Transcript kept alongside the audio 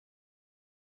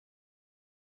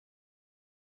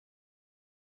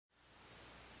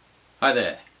Hi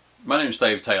there, my name is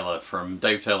Dave Taylor from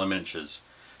Dave Taylor Miniatures.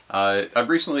 I've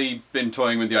recently been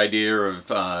toying with the idea of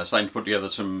starting to put together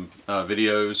some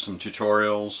videos, some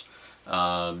tutorials,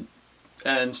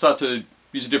 and start to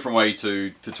use a different way to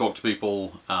talk to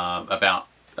people about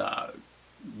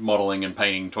modeling and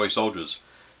painting toy soldiers,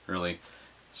 really.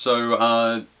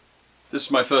 So this is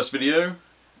my first video,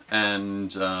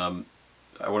 and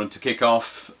I wanted to kick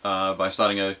off by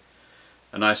starting a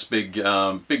nice big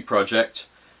project.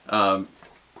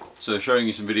 So showing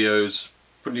you some videos,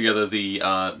 putting together the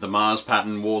Mars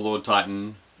pattern Warlord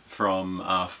Titan from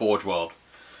Forgeworld.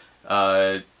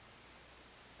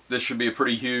 This should be a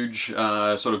pretty huge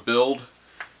sort of build.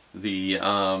 The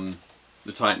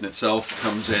Titan itself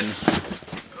comes in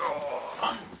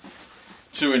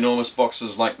two enormous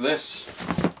boxes like this,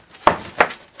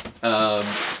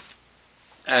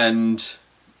 and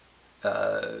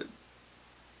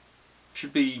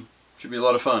should be a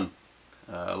lot of fun.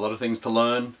 A lot of things to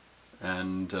learn,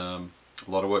 and a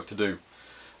lot of work to do.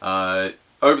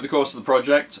 Over the course of the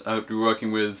project, I hope to be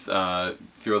working with a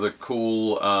few other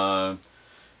cool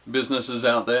businesses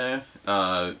out there.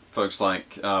 Folks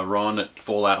like Ron at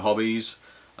Fallout Hobbies,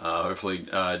 hopefully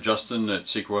Justin at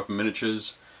Secret Weapon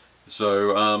Miniatures.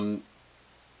 So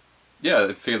yeah,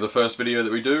 I figure the first video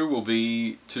that we do will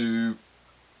be to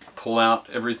pull out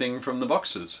everything from the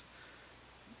boxes.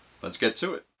 Let's get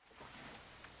to it.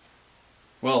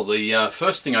 Well, the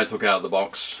first thing I took out of the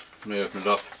box when I opened it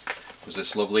up was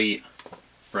this lovely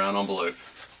brown envelope.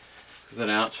 Took that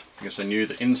out because I knew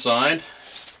that inside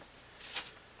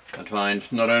I'd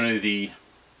find not only the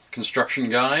construction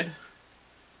guide,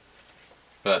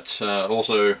 but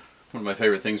also one of my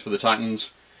favourite things for the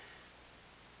Titans,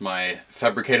 my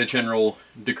Fabricator General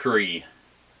decree.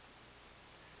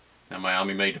 Now my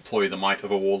army may deploy the might of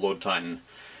a Warlord Titan.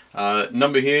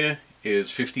 Number here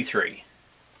is 53.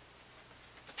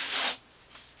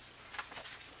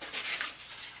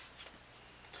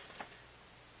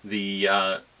 The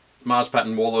Mars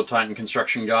Pattern Warlord Titan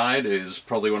construction guide is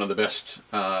probably one of the best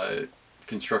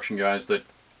construction guides that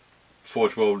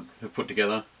Forgeworld have put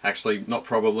together. Actually, not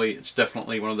probably, it's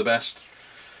definitely one of the best.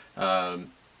 You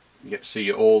get to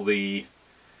see all the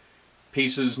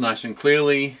pieces nice and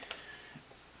clearly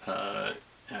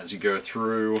as you go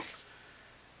through.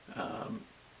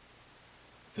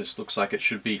 This looks like it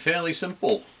should be fairly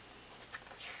simple.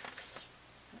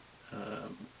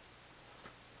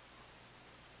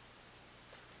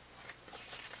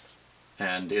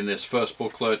 And in this first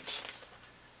booklet,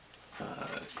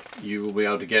 you will be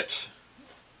able to get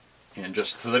in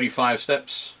just 35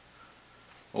 steps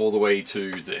all the way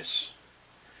to this.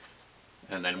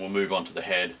 And then we'll move on to the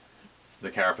head,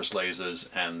 the carapace lasers,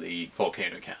 and the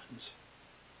volcano cannons.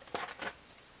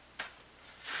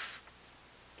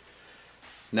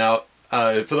 Now,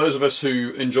 for those of us who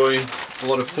enjoy a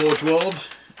lot of Forgeworld,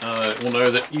 will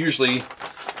know that usually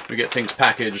we get things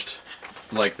packaged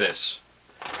like this,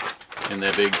 in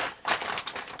their big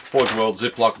Forgeworld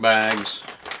Ziploc bags.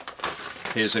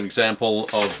 Here's an example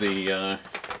of the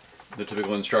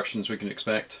typical instructions we can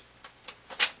expect.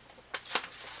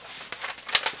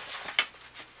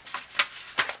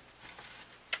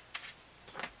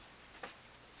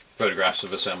 Photographs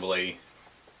of assembly,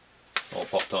 all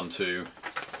popped onto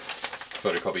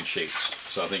photocopied sheets.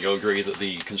 So I think you'll agree that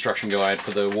the construction guide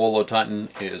for the Warlord Titan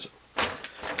is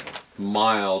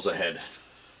miles ahead.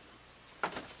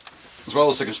 As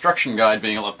well as the construction guide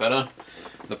being a lot better,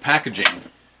 the packaging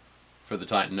for the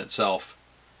Titan itself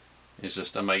is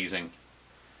just amazing.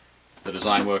 The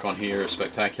design work on here is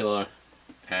spectacular,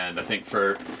 and I think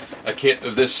for a kit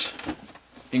of this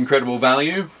incredible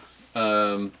value,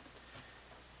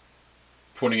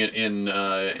 putting it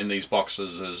in these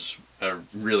boxes is a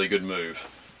really good move.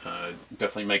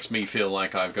 Definitely makes me feel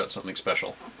like I've got something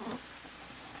special.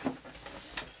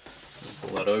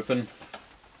 Pull that open.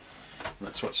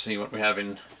 Let's see what we have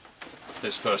in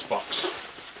this first box.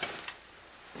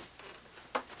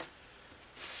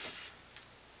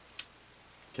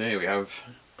 Okay, we have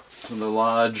some of the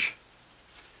large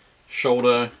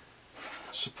shoulder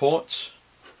supports.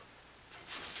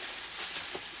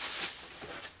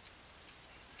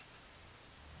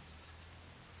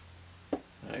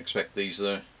 I expect these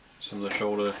are some of the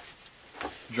shoulder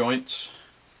joints.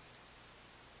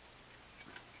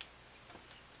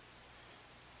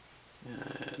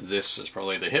 This is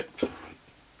probably the hip.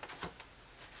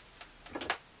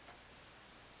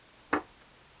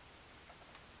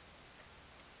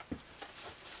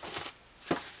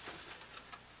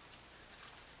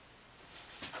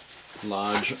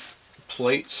 Large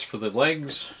plates for the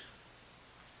legs.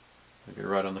 Maybe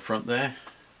right on the front there.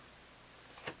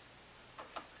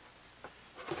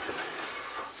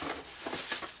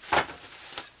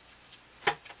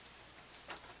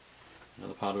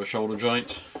 part of a shoulder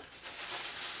joint.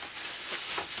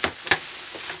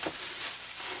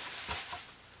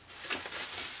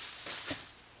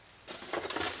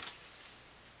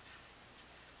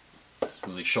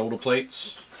 Some of these shoulder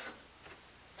plates.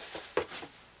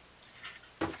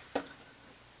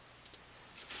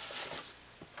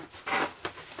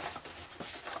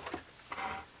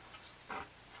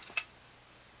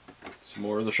 Some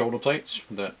more of the shoulder plates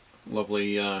with that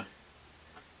lovely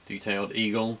detailed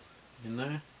eagle in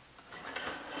there.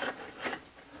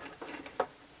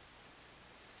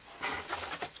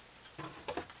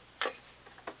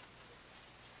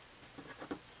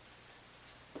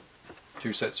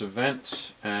 Two sets of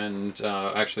vents, and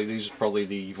actually these are probably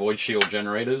the void shield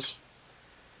generators.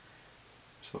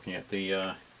 Just looking at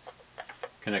the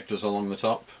connectors along the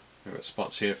top. We've got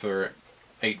spots here for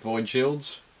 8 void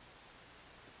shields,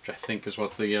 which I think is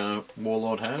what the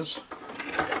Warlord has.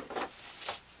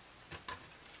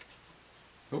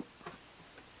 Oh,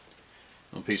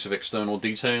 a piece of external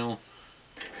detail.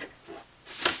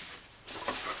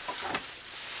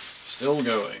 Still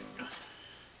going.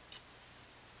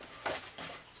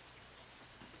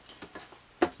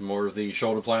 More of the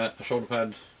shoulder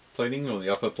pad plating, or the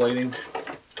upper plating.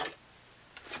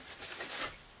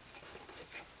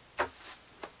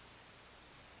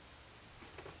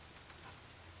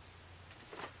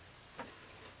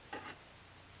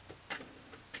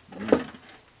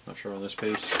 Not sure on this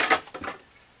piece.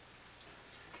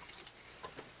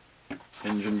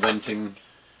 Engine venting.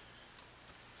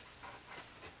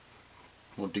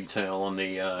 More detail on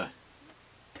the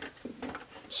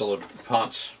solid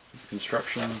parts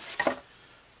construction.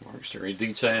 More exterior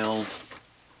detail.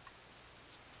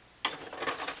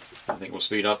 I think we'll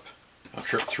speed up our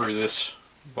trip through this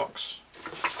box.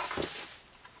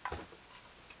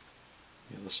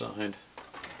 The other side.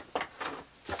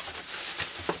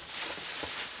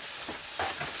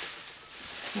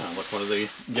 Oh, look, one of the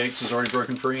gates is already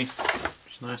broken free.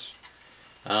 It's nice.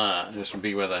 This would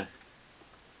be where the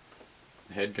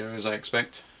head goes, I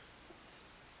expect.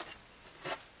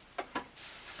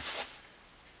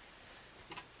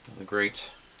 The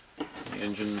grate, the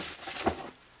engine.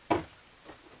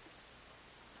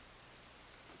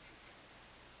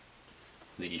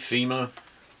 The femur,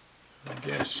 I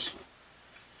guess.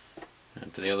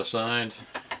 And to the other side.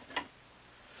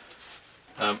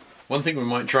 One thing we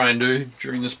might try and do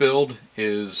during this build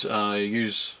is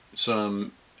use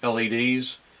some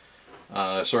LEDs.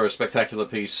 I saw a spectacular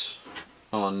piece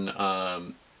on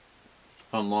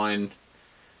online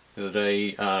the other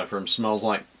day from Smells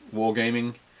Like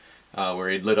Wargaming, where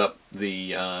he'd lit up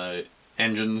the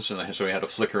engines, and so he had a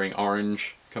flickering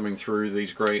orange coming through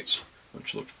these grates,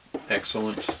 which looked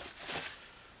excellent.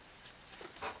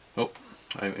 Oh,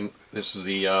 I think this is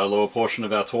the lower portion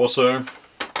of our torso.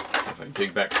 If I can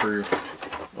dig back through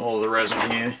all of the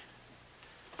resin here.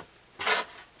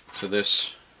 So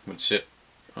this would sit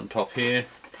on top here,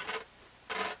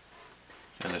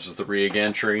 and this is the rear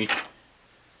gantry.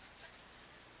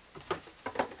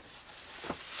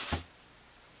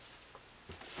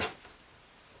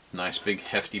 Nice big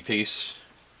hefty piece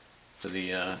for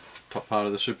the top part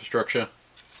of the superstructure.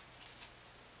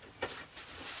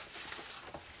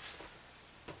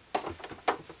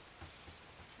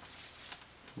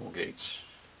 More gates.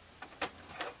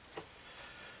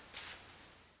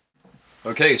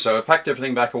 Okay, so I've packed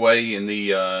everything back away in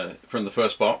the from the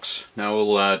first box. Now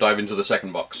we'll dive into the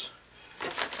second box.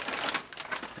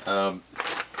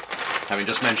 Having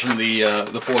just mentioned the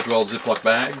Forgeworld Ziploc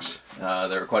bags,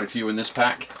 there are quite a few in this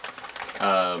pack.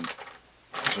 So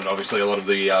obviously a lot of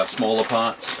the smaller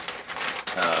parts,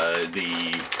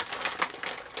 the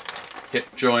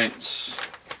hip joints,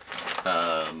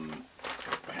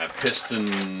 we have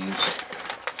pistons,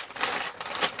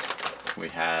 we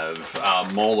have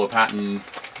Molar pattern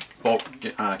bolt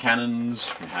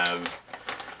cannons, we have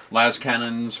las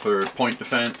cannons for point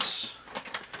defense,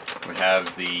 we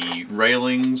have the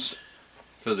railings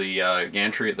for the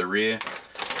gantry at the rear.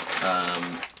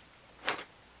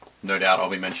 No doubt I'll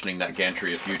be mentioning that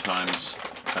gantry a few times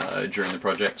during the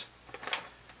project.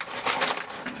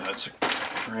 That's a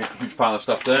great huge pile of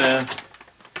stuff there.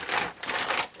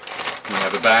 We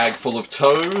have a bag full of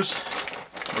toes.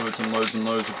 Loads and loads and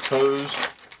loads of toes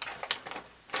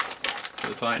for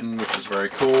the Titan, which is very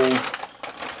cool.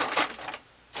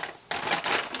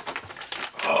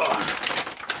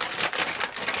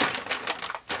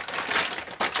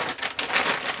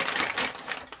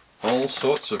 All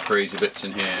sorts of crazy bits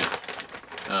in here.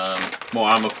 More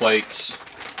armor plates,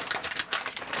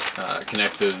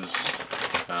 connectors,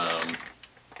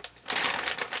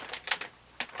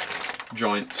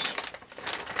 joints,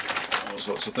 all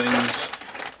sorts of things.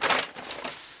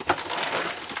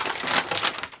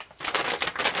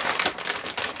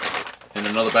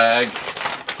 another bag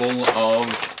full of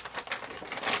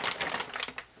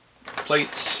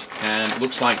plates, and it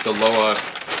looks like the lower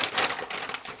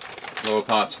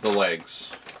parts of the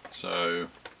legs. So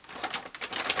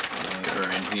they are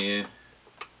in here,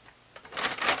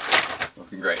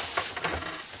 looking great.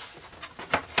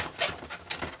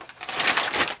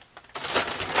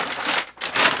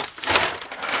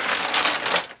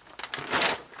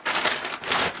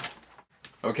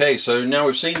 Okay, so now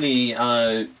we've seen the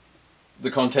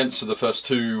contents of the first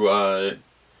two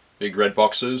big red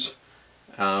boxes.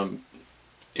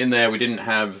 In there we didn't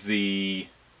have the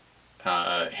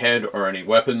head or any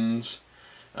weapons.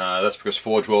 That's because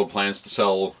Forgeworld plans to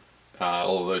sell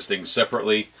all of those things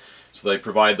separately, so they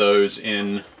provide those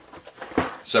in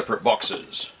separate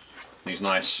boxes. These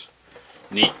nice,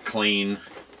 neat, clean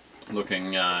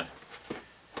looking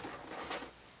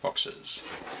boxes.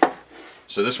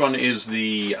 So this one is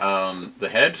the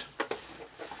head,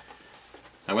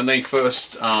 and when they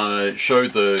first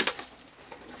showed the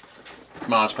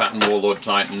Mars Pattern Warlord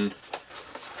Titan,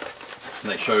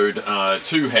 they showed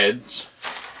two heads.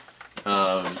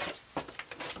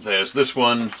 There's this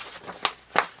one,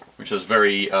 which has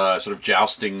very sort of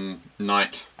jousting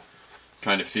knight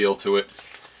kind of feel to it,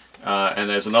 and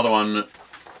there's another one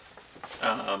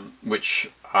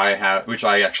which I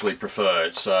actually prefer.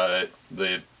 It's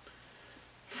the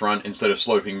front, instead of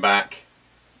sloping back,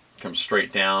 comes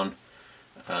straight down.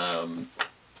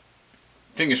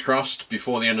 Fingers crossed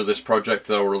before the end of this project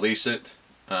they'll release it,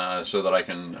 so that I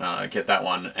can get that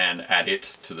one and add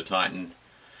it to the Titan.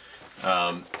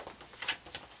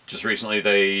 Just recently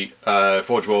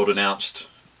Forgeworld announced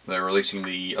they're releasing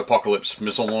the Apocalypse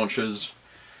missile launchers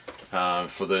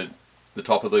for the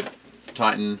top of the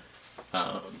Titan,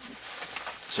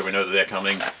 so we know that they're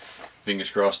coming.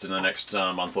 Fingers crossed in the next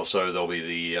month or so there'll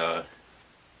be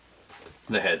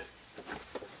the head.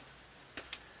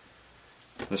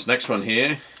 This next one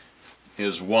here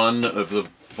is one of the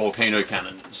volcano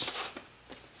cannons.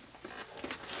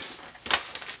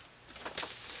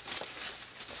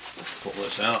 Pull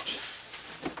this out.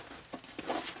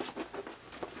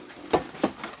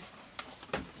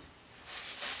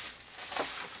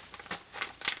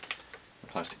 A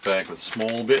plastic bag with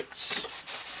small bits,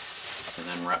 and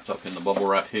then wrapped up in the bubble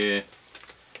wrap here.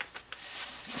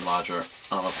 Larger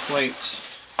armor plates.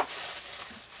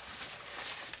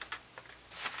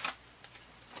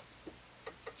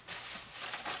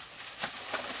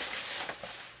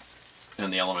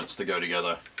 And the elements that go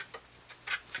together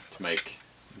to make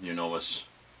the enormous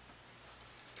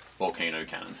volcano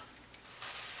cannon.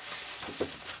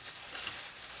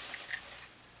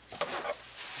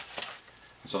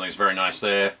 Something's very nice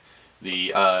there.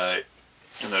 You'll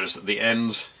notice that the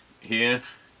ends here,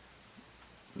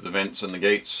 the vents and the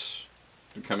gates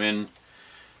come in.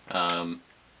 So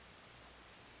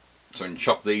when you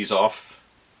chop these off,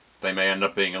 they may end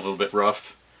up being a little bit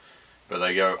rough, but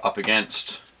they go up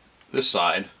against this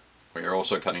side, where you're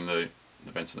also cutting the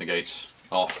vents and the gates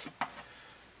off.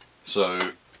 So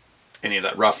any of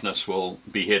that roughness will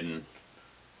be hidden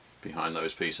behind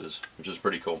those pieces, which is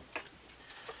pretty cool.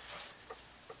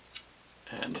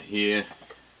 And here,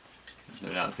 there's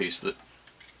no doubt a piece that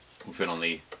will fit on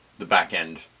the back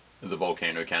end of the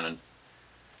volcano cannon.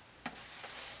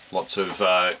 Lots of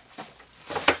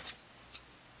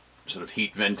sort of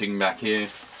heat venting back here.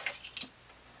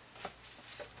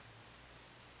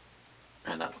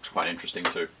 And that looks quite interesting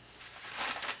too.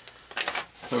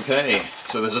 Okay,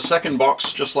 so there's a second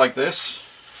box just like this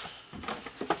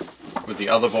with the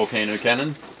other volcano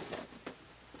cannon.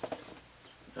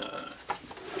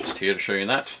 Just here to show you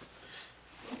that.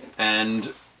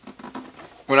 And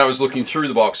when I was looking through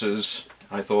the boxes,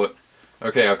 I thought,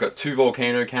 okay, I've got two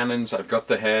volcano cannons, I've got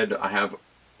the head, I have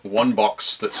one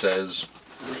box that says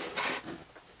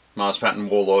Mars Pattern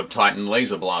Warlord Titan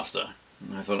Laser Blaster.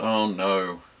 And I thought, oh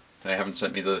no, they haven't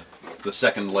sent me the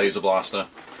second laser blaster.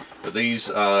 But these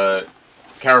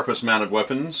carapace mounted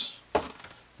weapons,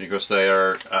 because they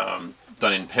are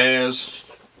done in pairs,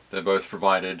 they're both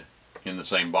provided in the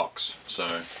same box. So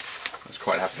I was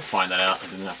quite happy to find that out. I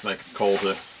didn't have to make a call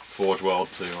to Forgeworld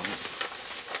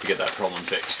to get that problem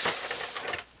fixed.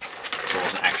 So it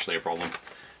wasn't actually a problem.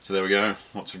 So there we go,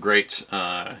 lots of great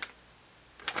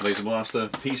laser blaster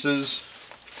pieces.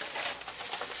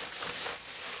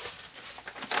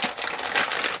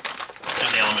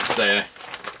 And the elements there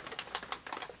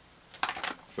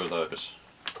for those.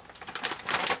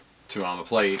 Two armor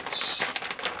plates,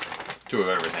 two of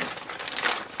everything.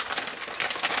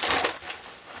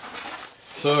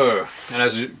 So, and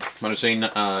as you might have seen,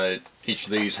 each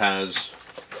of these has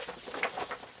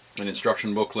an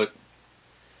instruction booklet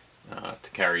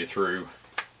to carry you through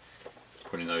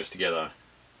putting those together.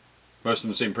 Most of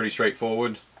them seem pretty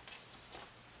straightforward,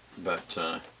 but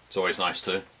it's always nice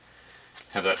to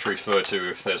have that to refer to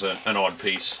if there's an odd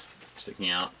piece sticking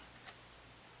out.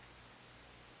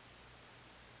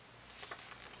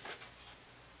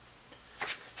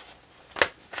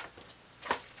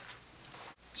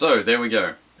 So there we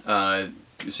go.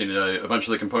 You've seen a bunch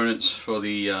of the components for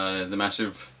the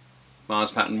massive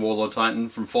Mars pattern Warlord Titan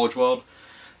from Forgeworld.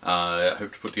 I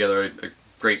hope to put together a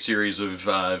great series of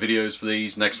videos for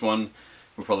these. Next one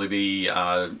will probably be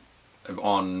on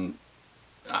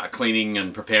cleaning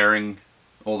and preparing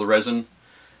all the resin.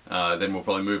 Then we'll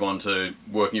probably move on to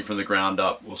working from the ground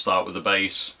up. We'll start with the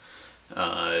base,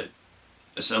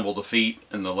 assemble the feet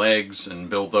and the legs and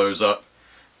build those up,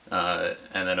 and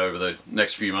then over the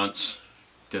next few months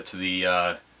get to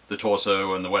the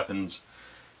torso and the weapons,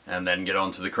 and then get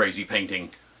on to the crazy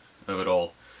painting of it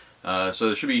all.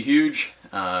 So it should be huge.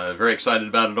 Very excited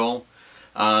about it all.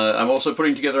 I'm also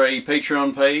putting together a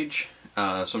Patreon page.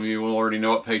 Some of you will already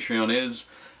know what Patreon is.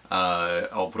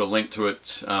 I'll put a link to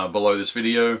it below this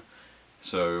video.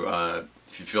 So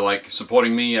if you feel like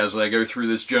supporting me as I go through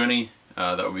this journey,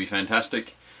 that would be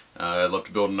fantastic. I'd love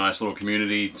to build a nice little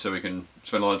community so we can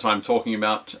spend a lot of time talking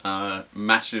about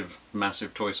massive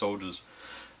toy soldiers.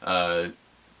 Should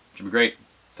be great.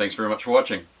 Thanks very much for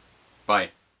watching. Bye.